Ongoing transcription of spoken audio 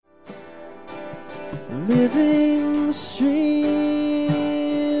living streams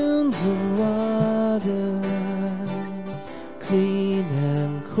of water, clean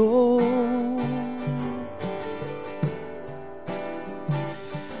and cold,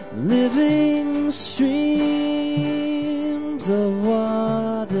 living streams of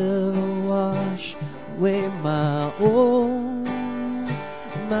water wash away my own,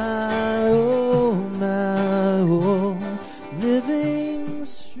 living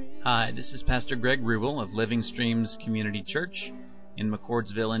streams. Hi, this is Pastor Greg Rubel of Living Streams Community Church in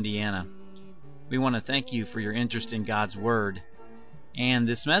McCordsville, Indiana. We want to thank you for your interest in God's Word and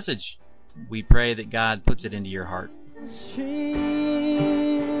this message. We pray that God puts it into your heart. Streams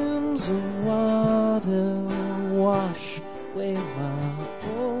of water wash away my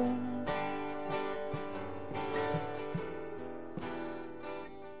own.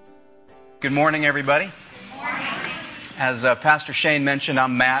 Good morning, everybody. Good morning. As Pastor Shane mentioned,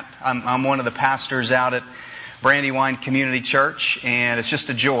 I'm Matt. I'm one of the pastors out at Brandywine Community Church, and it's just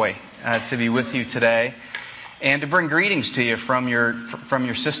a joy to be with you today and to bring greetings to you from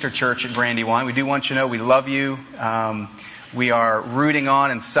your sister church at Brandywine. We do want you to know we love you. We are rooting on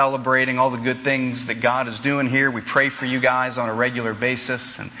and celebrating all the good things that God is doing here. We pray for you guys on a regular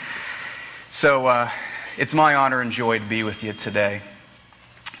basis, and so it's my honor and joy to be with you today.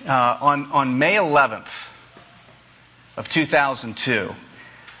 On May 11th of 2002,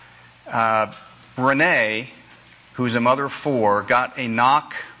 Renee, who's a mother of four, got a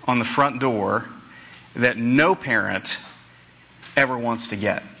knock on the front door that no parent ever wants to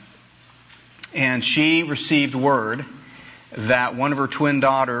get. And she received word that one of her twin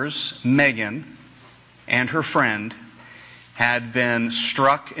daughters, Megan, and her friend had been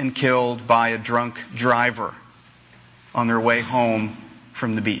struck and killed by a drunk driver on their way home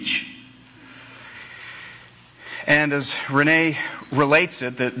from the beach. And as Renee relates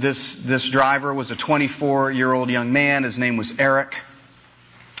it, that this driver was a 24-year-old young man. His name was Eric.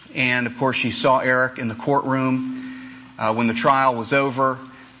 And of course, she saw Eric in the courtroom. When the trial was over,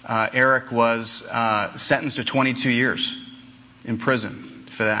 Eric was sentenced to 22 years in prison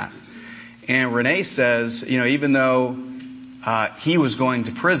for that. And Renee says, even though he was going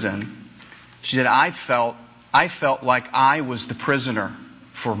to prison, she said, I felt like I was the prisoner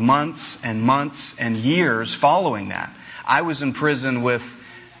for months and years following that. I was in prison with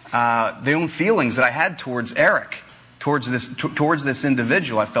the own feelings that I had towards Eric, towards this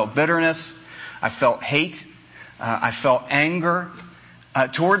individual. I felt bitterness, I felt hate, I felt anger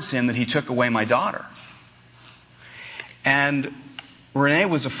towards him that he took away my daughter. And Renee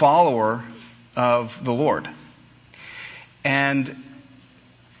was a follower of the Lord. And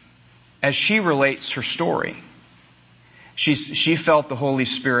as she relates her story, she felt the Holy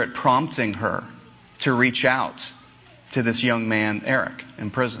Spirit prompting her to reach out to this young man, Eric,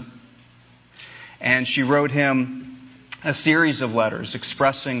 in prison. And she wrote him a series of letters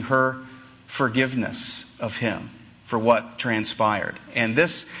expressing her forgiveness of him for what transpired. And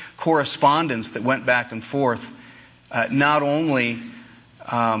this correspondence that went back and forth not only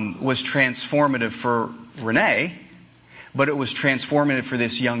was transformative for Renee, but it was transformative for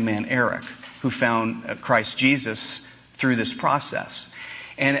this young man, Eric, who found Christ Jesus through this process.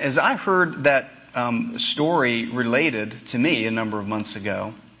 And as I heard that story related to me a number of months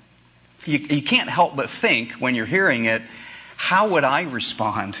ago, you can't help but think when you're hearing it, how would I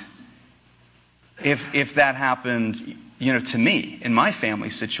respond if that happened, to me in my family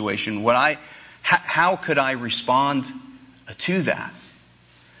situation? How could I respond to that?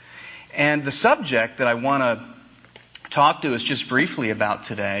 And the subject that I want to talk to us just briefly about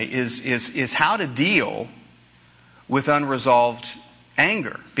today is how to deal with unresolved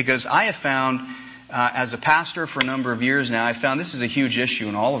anger. Because I have found, as a pastor for a number of years now, I found this is a huge issue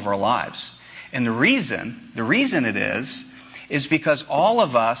in all of our lives. And the reason it is because all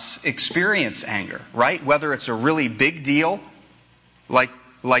of us experience anger, right? Whether it's a really big deal, like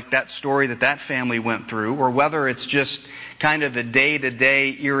that story that family went through, or whether it's just kind of the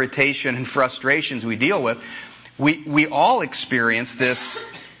day-to-day irritation and frustrations we deal with, we all experience this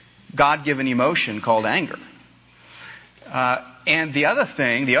God-given emotion called anger. And the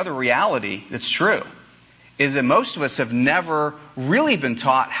other reality that's true, is that most of us have never really been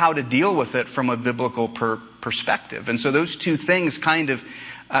taught how to deal with it from a biblical perspective. And so those two things kind of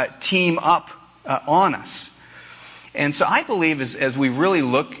team up on us. And so I believe as we really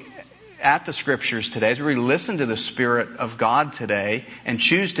look at the Scriptures today, as we really listen to the Spirit of God today and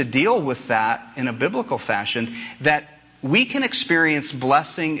choose to deal with that in a biblical fashion, that we can experience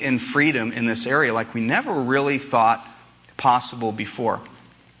blessing and freedom in this area like we never really thought possible before.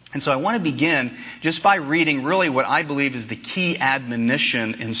 And so I want to begin just by reading really what I believe is the key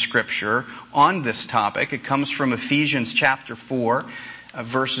admonition in Scripture on this topic. It comes from Ephesians chapter 4,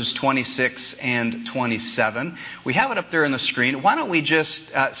 verses 26 and 27. We have it up there on the screen. Why don't we just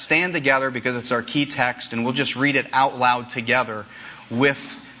stand together because it's our key text, and we'll just read it out loud together with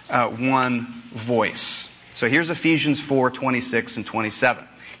one voice. So here's Ephesians 4, 26 and 27.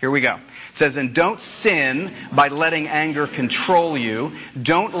 Here we go. It says, "And don't sin by letting anger control you.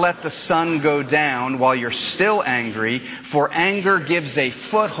 Don't let the sun go down while you're still angry, for anger gives a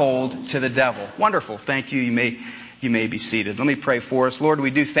foothold to the devil." Wonderful. Thank you. You may be seated. Let me pray for us. Lord,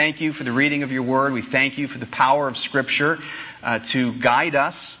 we do thank you for the reading of your word. We thank you for the power of Scripture to guide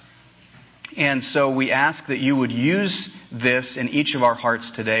us. And so we ask that you would use this in each of our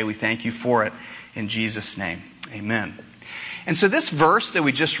hearts today. We thank you for it in Jesus' name. Amen. And so this verse that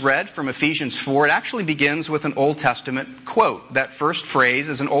we just read from Ephesians 4, it actually begins with an Old Testament quote. That first phrase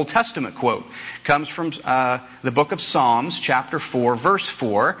is an Old Testament quote. It comes from the book of Psalms, chapter 4, verse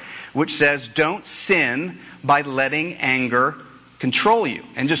 4, which says, "Don't sin by letting anger control you."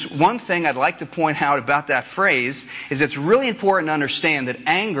 And just one thing I'd like to point out about that phrase is it's really important to understand that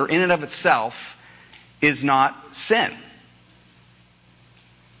anger in and of itself is not sin.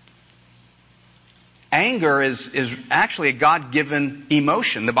 Anger is actually a God-given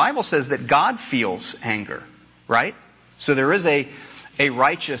emotion. The Bible says that God feels anger, right? So there is a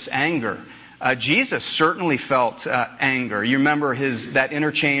righteous anger. Jesus certainly felt anger. You remember that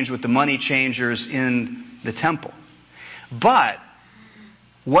interchange with the money changers in the temple. But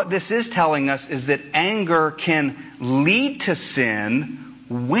what this is telling us is that anger can lead to sin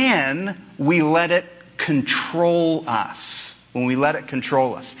when we let it control us. When we let it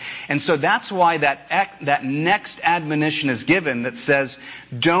control us. And so that's why that next admonition is given that says,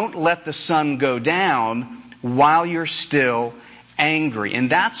 don't let the sun go down while you're still angry. And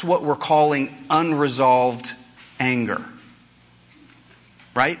that's what we're calling unresolved anger.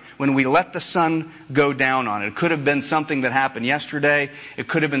 Right? When we let the sun go down on it. It could have been something that happened yesterday. It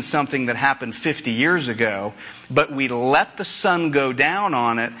could have been something that happened 50 years ago. But we let the sun go down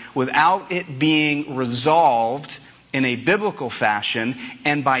on it without it being resolved in a biblical fashion,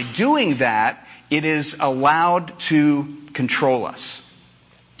 and by doing that, it is allowed to control us.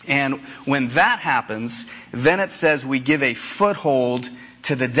 And when that happens, then it says we give a foothold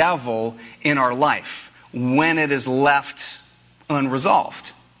to the devil in our life when it is left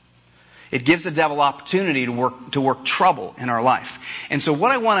unresolved. It gives the devil opportunity to work trouble in our life. And so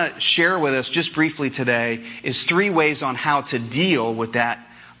what I want to share with us just briefly today is 3 ways on how to deal with that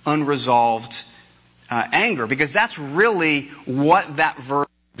unresolved anger, because that's really what that verse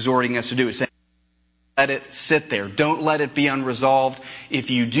is exhorting us to do. It's saying, let it sit there. Don't let it be unresolved. If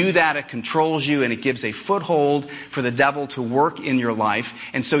you do that, it controls you and it gives a foothold for the devil to work in your life.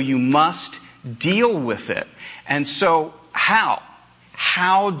 And so you must deal with it. And so how?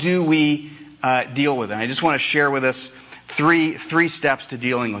 How do we deal with it? I just want to share with us three steps to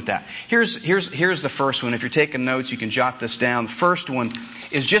dealing with that. Here's the first one. If you're taking notes, you can jot this down. The first one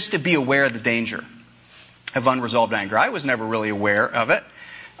is just to be aware of the danger of unresolved anger. I was never really aware of it.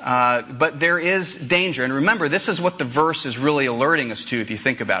 But there is danger. And remember, this is what the verse is really alerting us to, if you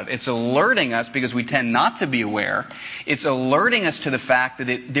think about it. It's alerting us, because we tend not to be aware, it's alerting us to the fact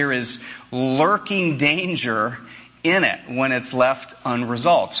that there is lurking danger in it when it's left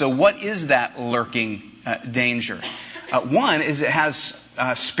unresolved. So what is that lurking danger? One is it has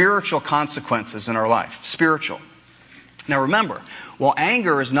spiritual consequences in our life. Spiritual. Now remember, while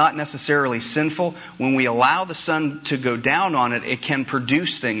anger is not necessarily sinful, when we allow the sun to go down on it, it can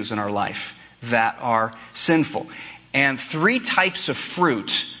produce things in our life that are sinful. And 3 types of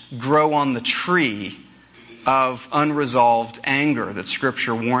fruit grow on the tree of unresolved anger that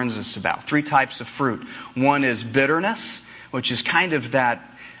Scripture warns us about. 3 types of fruit. One is bitterness, which is kind of that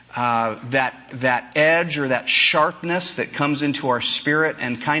edge or that sharpness that comes into our spirit,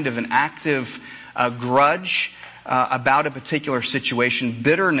 and kind of an active grudge about a particular situation.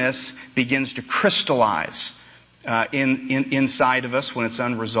 Bitterness begins to crystallize inside of us when it's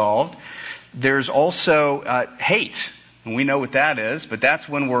unresolved. There's also hate, and we know what that is, but that's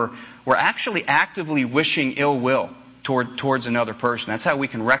when we're actually actively wishing ill will towards another person. That's how we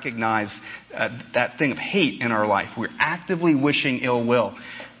can recognize that thing of hate in our life. We're actively wishing ill will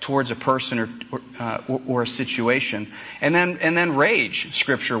towards a person or a situation. And then rage,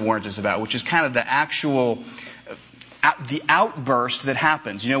 Scripture warns us about, which is kind of the actual the outburst that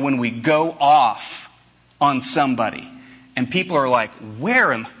happens. You know, when we go off on somebody and people are like,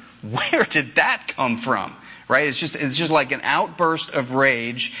 where did that come from? Right? It's just like an outburst of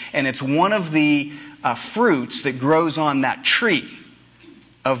rage, and it's one of the fruits that grows on that tree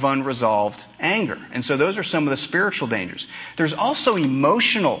of unresolved anger. And so those are some of the spiritual dangers. There's also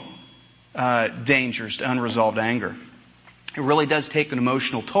emotional dangers to unresolved anger. It really does take an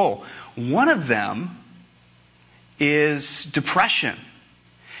emotional toll. One of them is depression.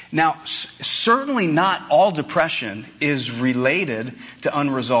 Now, certainly not all depression is related to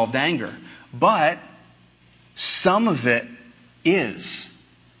unresolved anger, but some of it is.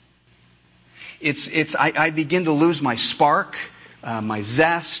 I begin to lose my spark, my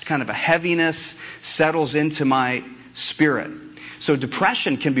zest, kind of a heaviness settles into my spirit. So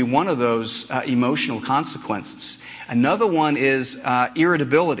depression can be one of those emotional consequences. Another one is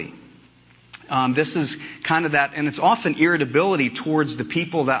irritability. This is kind of that, and it's often irritability towards the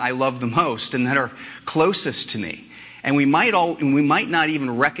people that I love the most and that are closest to me. And we might not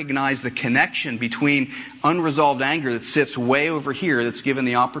even recognize the connection between unresolved anger that sits way over here, that's given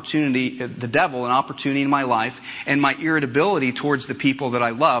the devil an opportunity in my life, and my irritability towards the people that I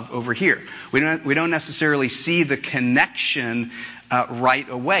love over here. We don't necessarily see the connection right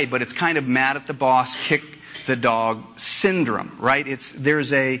away, but it's kind of mad at the boss, kick the dog syndrome, right? It's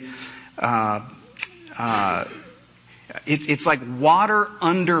like water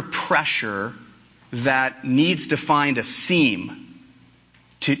under pressure that needs to find a seam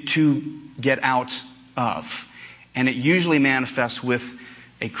to get out of. And it usually manifests with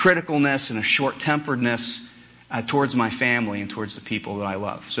a criticalness and a short-temperedness towards my family and towards the people that I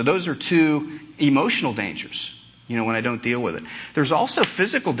love. So those are two emotional dangers, when I don't deal with it. There's also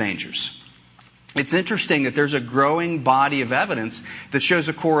physical dangers. It's interesting that there's a growing body of evidence that shows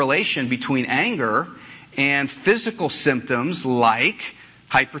a correlation between anger and physical symptoms like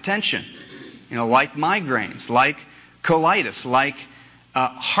hypertension, like migraines, like colitis, like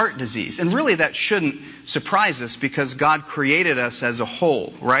heart disease. And really that shouldn't surprise us because God created us as a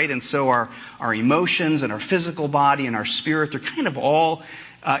whole, right? And so our emotions and our physical body and our spirit, they're kind of all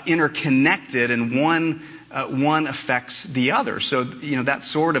interconnected, and one affects the other. So, that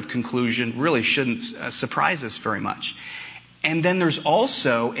sort of conclusion really shouldn't surprise us very much. And then there's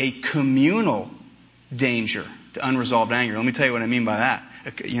also a communal danger to unresolved anger. Let me tell you what I mean by that.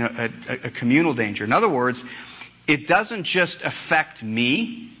 A communal danger. In other words, it doesn't just affect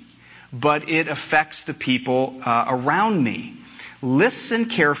me, but it affects the people around me. Listen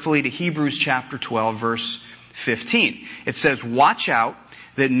carefully to Hebrews chapter 12, verse 15. It says, "Watch out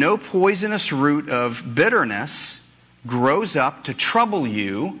that no poisonous root of bitterness grows up to trouble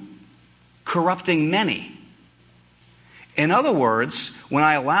you, corrupting many." In other words, when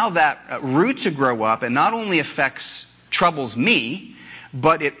I allow that root to grow up, it not only troubles me,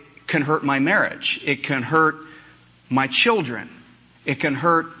 but it can hurt my marriage. It can hurt my children. It can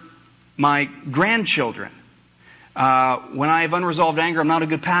hurt my grandchildren. When I have unresolved anger, I'm not a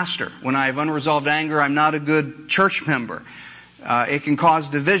good pastor. When I have unresolved anger, I'm not a good church member. It can cause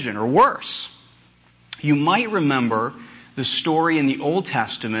division, or worse. You might remember the story in the Old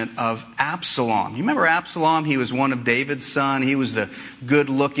Testament of Absalom. You remember Absalom? He was one of David's sons. He was the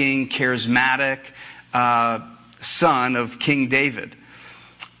good-looking, charismatic son of King David.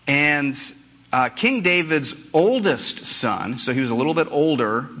 And King David's oldest son, so he was a little bit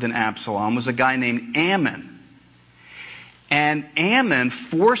older than Absalom, was a guy named Amnon. And Ammon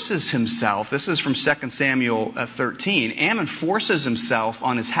forces himself, this is from 2 Samuel 13, Ammon forces himself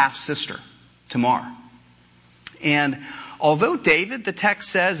on his half-sister, Tamar. And although David, the text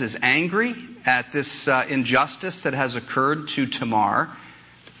says, is angry at this injustice that has occurred to Tamar,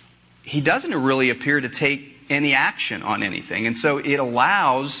 he doesn't really appear to take any action on anything. And so it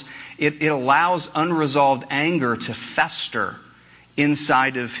allows unresolved anger to fester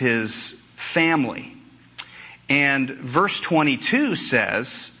inside of his family. And verse 22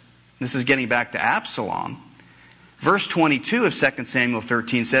 says, this is getting back to Absalom, verse 22 of 2 Samuel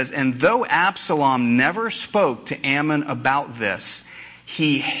 13 says, "And though Absalom never spoke to Ammon about this,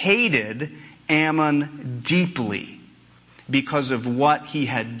 he hated Ammon deeply because of what he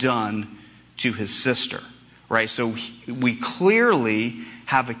had done to his sister." Right? So we clearly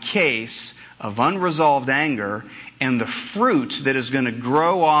have a case of unresolved anger, and the fruit that is going to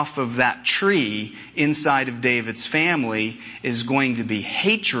grow off of that tree inside of David's family is going to be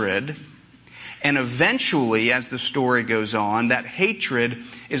hatred. And eventually, as the story goes on, that hatred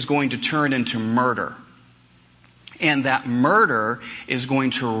is going to turn into murder. And that murder is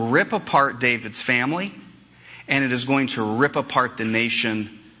going to rip apart David's family, and it is going to rip apart the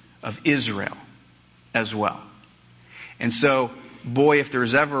nation of Israel as well. And so, boy, if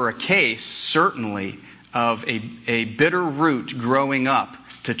there's ever a case, certainly, of a bitter root growing up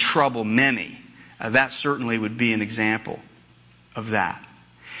to trouble many, that certainly would be an example of that.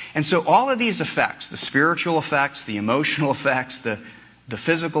 And so all of these effects, the spiritual effects, the emotional effects, the the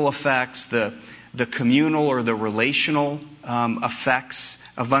physical effects, the communal or the relational effects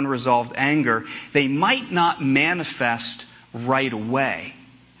of unresolved anger, they might not manifest right away.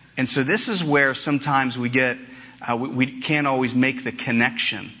 And so this is where sometimes we can't always make the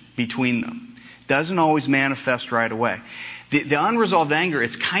connection between them. It doesn't always manifest right away. The unresolved anger,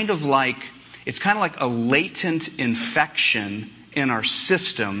 it's kind of like a latent infection in our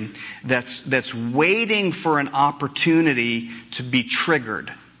system that's waiting for an opportunity to be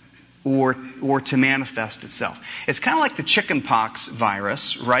triggered or to manifest itself. It's kind of like the chickenpox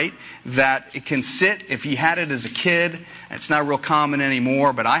virus, right? That it can sit, if you had it as a kid, it's not real common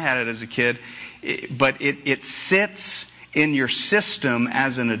anymore, but I had it as a kid, but it sits in your system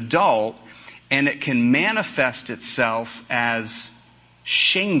as an adult, and it can manifest itself as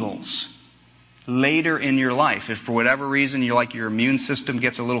shingles later in your life. If for whatever reason your immune system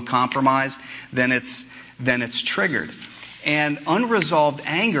gets a little compromised, then it's triggered. And unresolved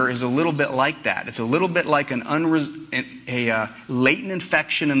anger is a little bit like that. It's a little bit like a latent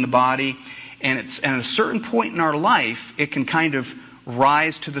infection in the body, and at a certain point in our life, it can kind of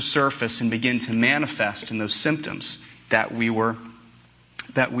rise to the surface and begin to manifest in those symptoms that we were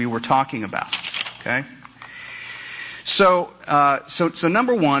talking about. Okay. So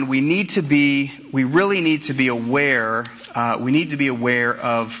number one, we really need to be aware. We need to be aware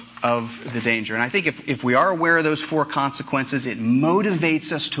of the danger. And I think if we are aware of those 4 consequences, it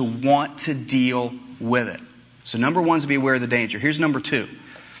motivates us to want to deal with it. So number one is to be aware of the danger. Here's number 2.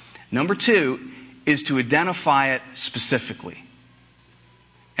 Number 2 is to identify it specifically.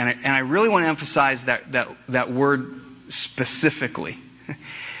 And I really want to emphasize that word specifically,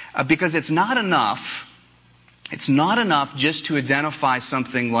 because it's not enough. It's not enough just to identify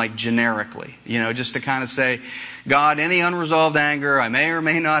something like generically, just to kind of say, God, any unresolved anger I may or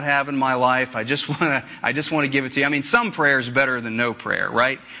may not have in my life, I just want to give it to you. I mean, some prayer is better than no prayer,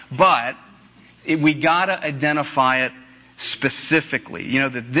 right? But we got to identify it specifically.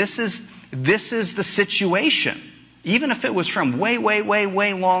 That this is the situation, even if it was from way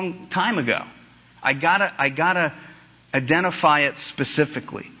long time ago. I gotta identify it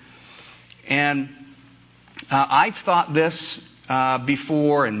specifically, and I've thought this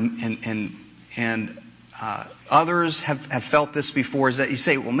before, and others have felt this before. Is that you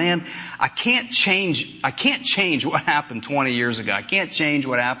say, "Well, man, I can't change what happened 20 years ago. I can't change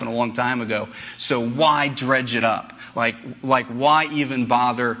what happened a long time ago. So why dredge it up? Like why even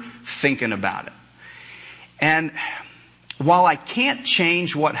bother thinking about it?" And while I can't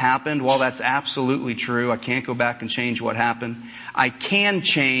change what happened, while that's absolutely true, I can't go back and change what happened, I can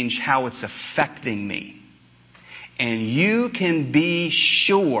change how it's affecting me. And you can be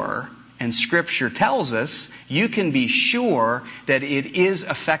sure, and Scripture tells us, you can be sure that it is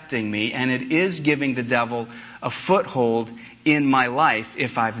affecting me and it is giving the devil a foothold in my life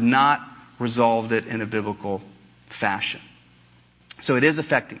if I've not resolved it in a biblical fashion. So it is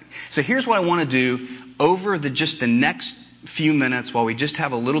affecting me. So here's what I want to do over just the next few minutes while we just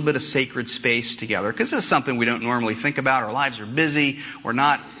have a little bit of sacred space together, because this is something we don't normally think about. Our lives are busy. We're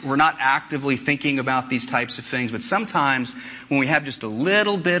not actively thinking about these types of things. But sometimes when we have just a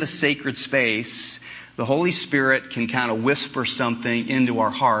little bit of sacred space, the Holy Spirit can kind of whisper something into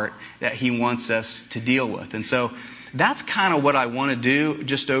our heart that He wants us to deal with. And so that's kind of what I want to do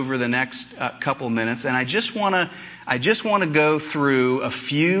just over the next couple minutes. And I just want to go through a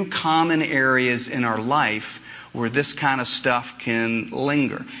few common areas in our life where this kind of stuff can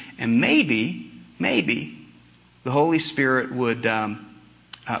linger. And maybe the Holy Spirit would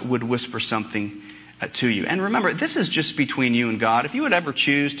whisper something to you. And remember, this is just between you and God. If you would ever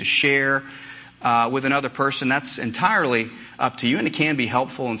choose to share with another person, that's entirely up to you, and it can be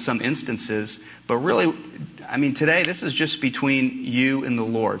helpful in some instances. But really, today this is just between you and the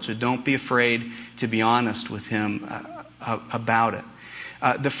Lord. So don't be afraid to be honest with Him about it.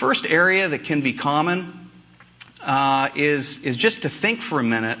 The first area that can be common is just to think for a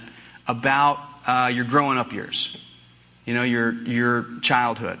minute about your growing up years. Your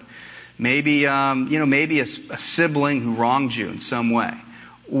childhood. Maybe a sibling who wronged you in some way,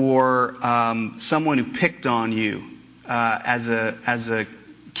 or someone who picked on you as a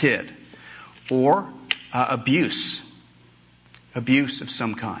kid, or abuse of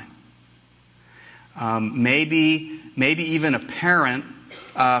some kind. Maybe even a parent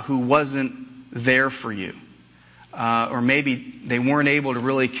who wasn't there for you. Or maybe they weren't able to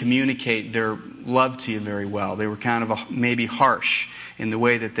really communicate their love to you very well. They were kind of maybe harsh in the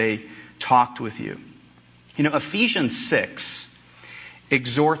way that they talked with you. Ephesians 6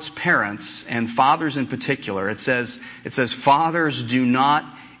 exhorts parents, and fathers in particular. It says, "Fathers, do not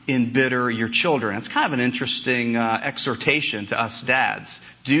embitter your children. It's kind of an interesting exhortation to us dads.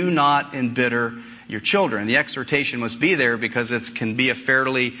 Do not embitter your children. The exhortation must be there because it can be a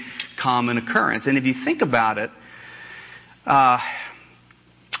fairly common occurrence. And if you think about it,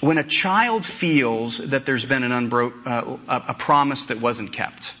 when a child feels that there's been a promise that wasn't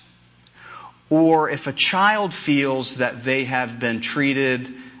kept, or if a child feels that they have been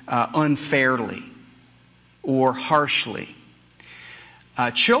treated unfairly or harshly,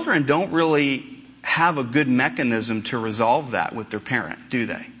 children don't really have a good mechanism to resolve that with their parent, do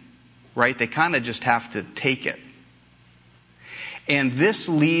they? Right? They kind of just have to take it. And this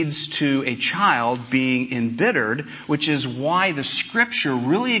leads to a child being embittered, which is why the Scripture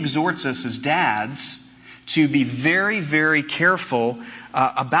really exhorts us as dads to be very, very careful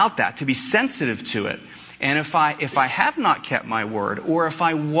about that, to be sensitive to it. And if I have not kept my word, or if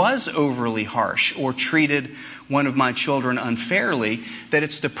I was overly harsh or treated one of my children unfairly, that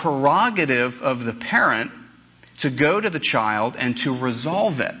it's the prerogative of the parent to go to the child and to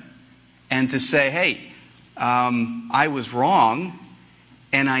resolve it. And to say, hey, I was wrong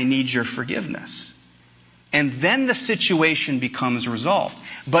and I need your forgiveness. And then the situation becomes resolved.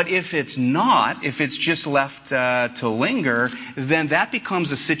 But if it's not, if it's just left to linger, then that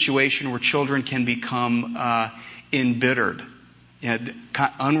becomes a situation where children can become embittered,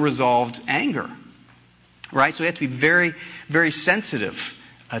 unresolved anger. Right? So we have to be very, very sensitive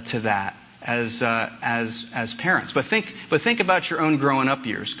to that as parents. But think about your own growing up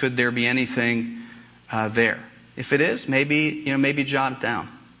years. Could there be anything there? If it is, maybe jot it down.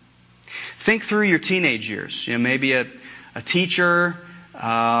 Think through your teenage years. Maybe a teacher,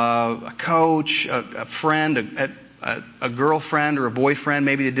 a coach, a friend, a girlfriend or a boyfriend,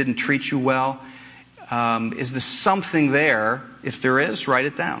 maybe they didn't treat you well. Is there something there? If there is, write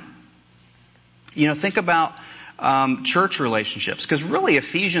it down. Think about church relationships, because really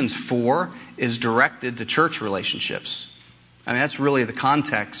Ephesians 4 is directed to church relationships. I mean, that's really the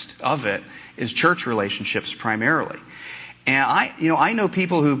context of it, is church relationships primarily. And I know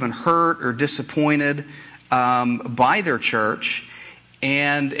people who've been hurt or disappointed by their church,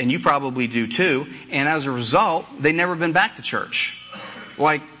 and you probably do too. And as a result, they've never been back to church,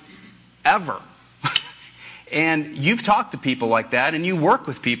 like ever. And you've talked to people like that, and you work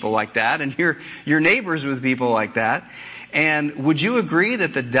with people like that, and you're neighbors with people like that. And would you agree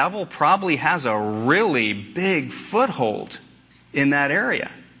that the devil probably has a really big foothold in that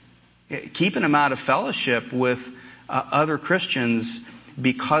area, keeping them out of fellowship with other Christians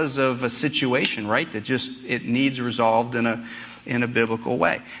because of a situation, right, that just it needs resolved in a biblical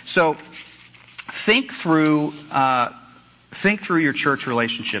way. So think through your church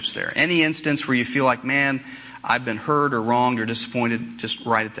relationships there. Any instance where you feel like, man, I've been hurt or wronged or disappointed, just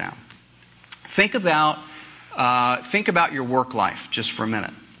write it down. Think about your work life just for a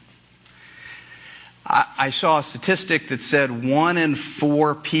minute. I saw a statistic that said 1 in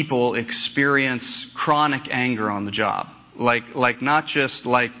 4 people experience chronic anger on the job. Like not just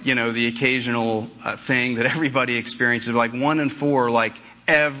the occasional thing that everybody experiences, like 1 in 4, like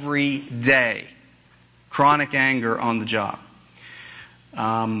every day. Chronic anger on the job.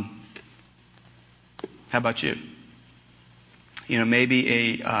 How about you?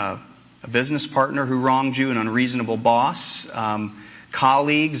 Maybe a business partner who wronged you, an unreasonable boss,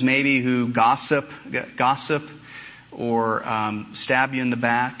 colleagues maybe who gossip or stab you in the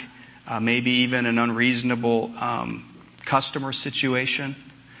back, maybe even an unreasonable customer situation.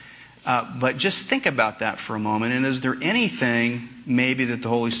 But just think about that for a moment. And is there anything maybe that the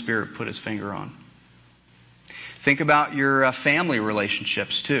Holy Spirit put His finger on? Think about your family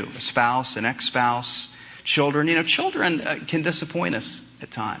relationships too. A spouse, an ex-spouse, children. Children can disappoint us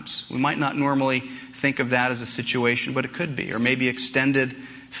at times. We might not normally think of that as a situation, but it could be. Or maybe extended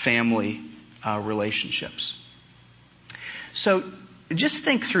family relationships. So just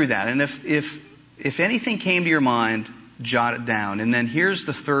think through that. And if anything came to your mind, jot it down. And then here's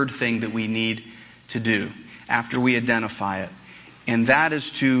the third thing that we need to do after we identify it. And that is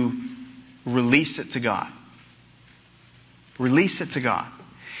to release it to God. Release it to God.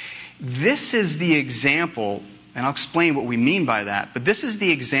 This is the example, and I'll explain what we mean by that, but this is the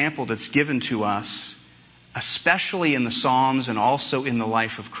example that's given to us, especially in the Psalms and also in the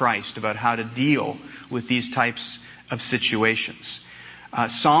life of Christ, about how to deal with these types of situations.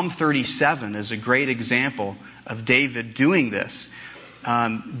 Psalm 37 is a great example of David doing this.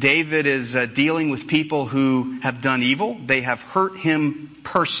 David is dealing with people who have done evil. They have hurt him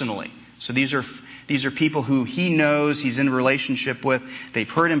personally. So these are people who he knows, he's in a relationship with. They've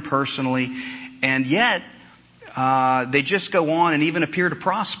hurt him personally. And yet, they just go on and even appear to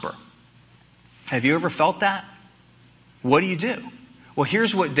prosper. Have you ever felt that? What do you do? Well,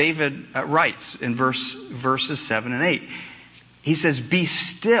 here's what David writes in verses 7 and 8. He says, "Be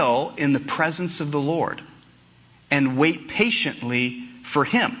still in the presence of the Lord and wait patiently for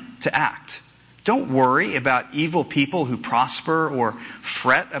Him to act. Don't worry about evil people who prosper or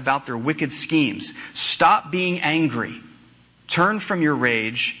fret about their wicked schemes. Stop being angry. Turn from your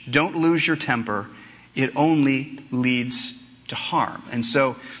rage. Don't lose your temper. It only leads to harm." And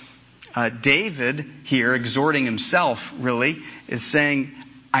so David here, exhorting himself really, is saying,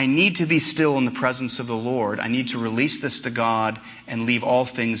 I need to be still in the presence of the Lord. I need to release this to God and leave all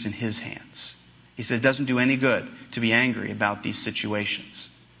things in His hands. He says it doesn't do any good to be angry about these situations.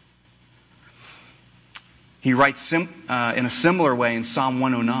 He writes in a similar way in Psalm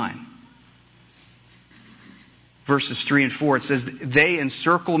 109. Verses 3 and 4, it says, "They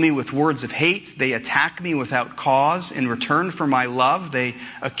encircle me with words of hate. They attack me without cause. In return for my love, they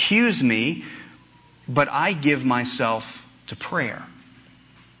accuse me, but I give myself to prayer."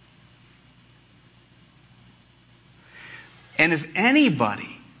 And if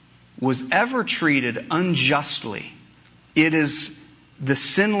anybody was ever treated unjustly, it is the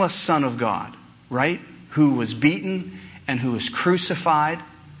sinless Son of God, right? Who was beaten and who was crucified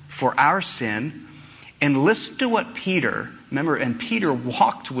for our sin. And listen to what Peter, remember, and Peter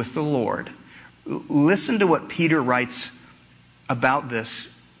walked with the Lord. Listen to what Peter writes about this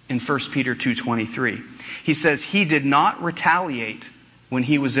in 1 Peter 2:23. He says, "He did not retaliate when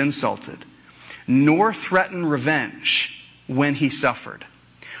he was insulted, nor threaten revenge when he suffered.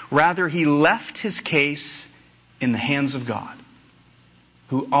 Rather, he left his case in the hands of God,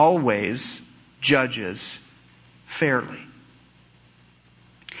 who always judges fairly."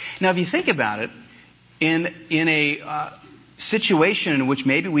 Now, if you think about it, in a situation in which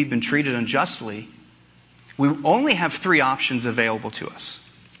maybe we've been treated unjustly, we only have three options available to us.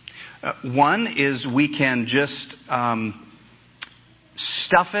 One is we can just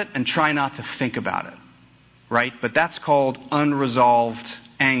stuff it and try not to think about it, right? But that's called unresolved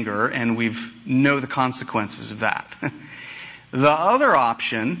anger, and we know the consequences of that. The other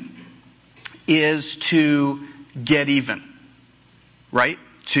option is to get even, right?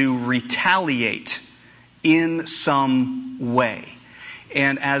 To retaliate in some way.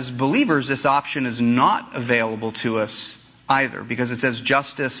 And as believers, this option is not available to us either, because it says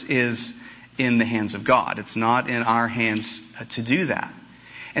justice is in the hands of God. It's not in our hands to do that.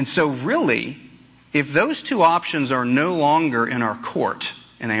 And so really, if those two options are no longer in our court,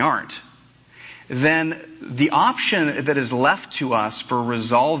 and they aren't, then the option that is left to us for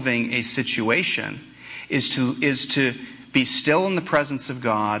resolving a situation is to be still in the presence of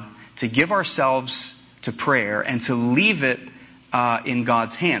God, to give ourselves to prayer, and to leave it in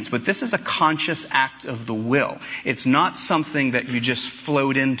God's hands. But this is a conscious act of the will. It's not something that you just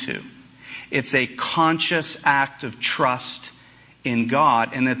float into. It's a conscious act of trust in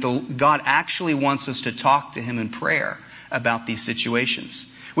God, and that God actually wants us to talk to Him in prayer about these situations,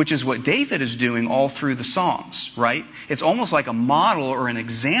 which is what David is doing all through the Psalms, right? It's almost like a model or an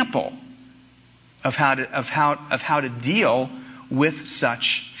example of how to deal with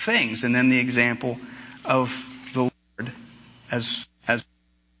such things, and then the example of the Lord as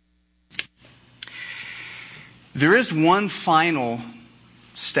there is one final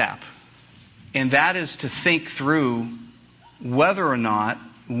step, and that is to think through whether or not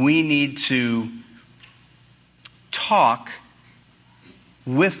we need to talk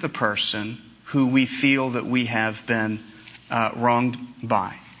with the person who we feel that we have been wronged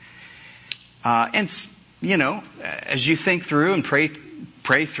by. And you know, as you think through and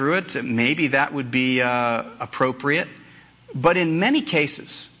pray through it, maybe that would be appropriate. But in many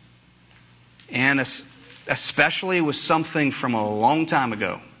cases, and especially with something from a long time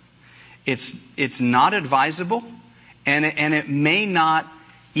ago, it's not advisable, and it may not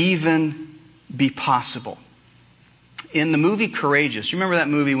even be possible. In the movie Courageous, you remember that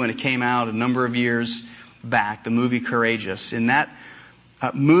movie when it came out a number of years back, the movie Courageous? In that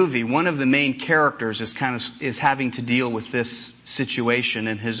movie, one of the main characters is having to deal with this situation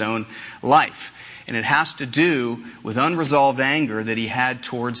in his own life. And it has to do with unresolved anger that he had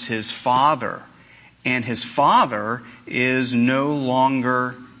towards his father. And his father is no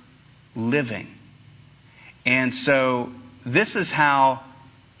longer living. And so this is how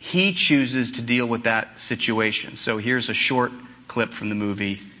he chooses to deal with that situation. So here's a short clip from the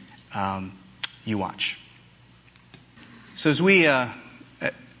movie you watch. So as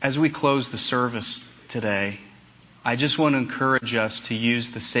we close the service today, I just want to encourage us to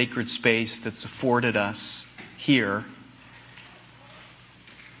use the sacred space that's afforded us here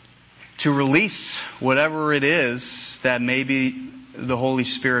to release whatever it is that maybe the Holy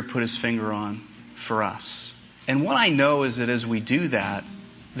Spirit put His finger on for us. And what I know is that as we do that,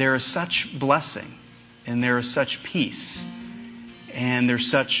 there is such blessing and there is such peace and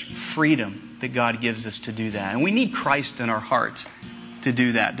there's such freedom that God gives us to do that. And we need Christ in our heart to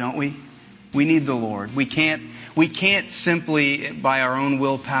do that, don't we? We need the Lord. We can't simply by our own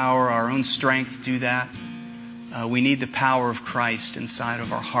willpower, our own strength do that. We need the power of Christ inside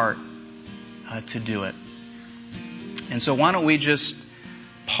of our heart to do it. And so why don't we just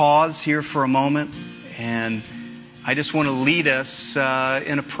pause here for a moment, and I just want to lead us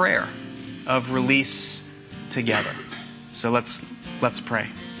in a prayer of release together. So let's pray.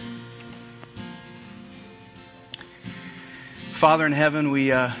 Father in heaven,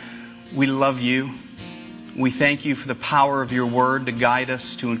 we love you. We thank you for the power of your word to guide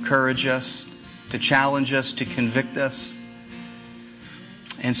us, to encourage us, to challenge us, to convict us.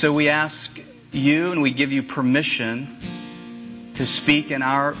 And so we ask you and we give you permission to speak in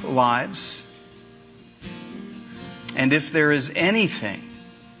our lives. And if there is anything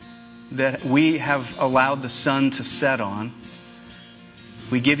that we have allowed the sun to set on,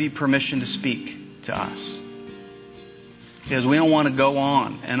 we give you permission to speak to us. Because we don't want to go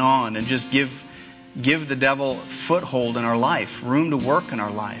on and just give the devil foothold in our life, room to work in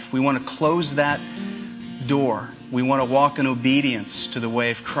our life. We want to close that door. We want to walk in obedience to the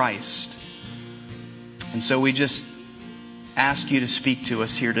way of Christ. And so we just ask you to speak to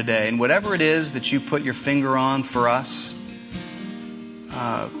us here today. And whatever it is that you put your finger on for us,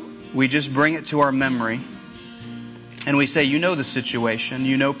 we just bring it to our memory. And we say, you know the situation.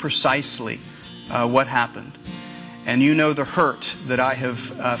 You know precisely what happened. And you know the hurt that I have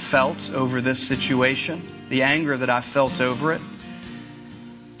felt over this situation, the anger that I felt over it.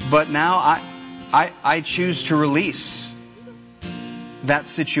 But now I choose to release that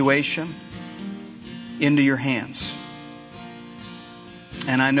situation into your hands.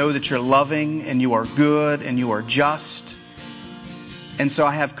 And I know that you're loving and you are good and you are just. And so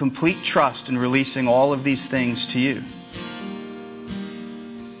I have complete trust in releasing all of these things to you.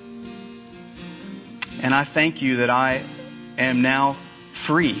 And I thank you that I am now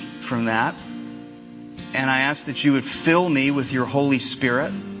free from that. And I ask that you would fill me with your Holy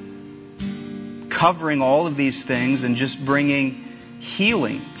Spirit, covering all of these things and just bringing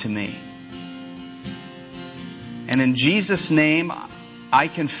healing to me. And in Jesus' name, I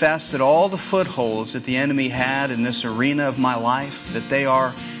confess that all the footholds that the enemy had in this arena of my life, that they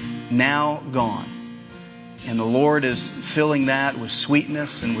are now gone. And the Lord is filling that with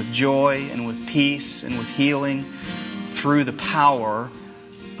sweetness and with joy and with peace and with healing through the power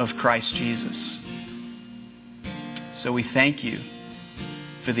of Christ Jesus. So we thank you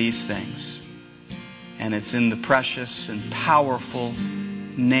for these things. And it's in the precious and powerful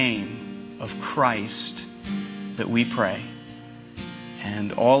name of Christ that we pray.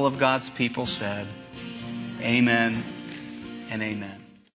 And all of God's people said, amen and amen.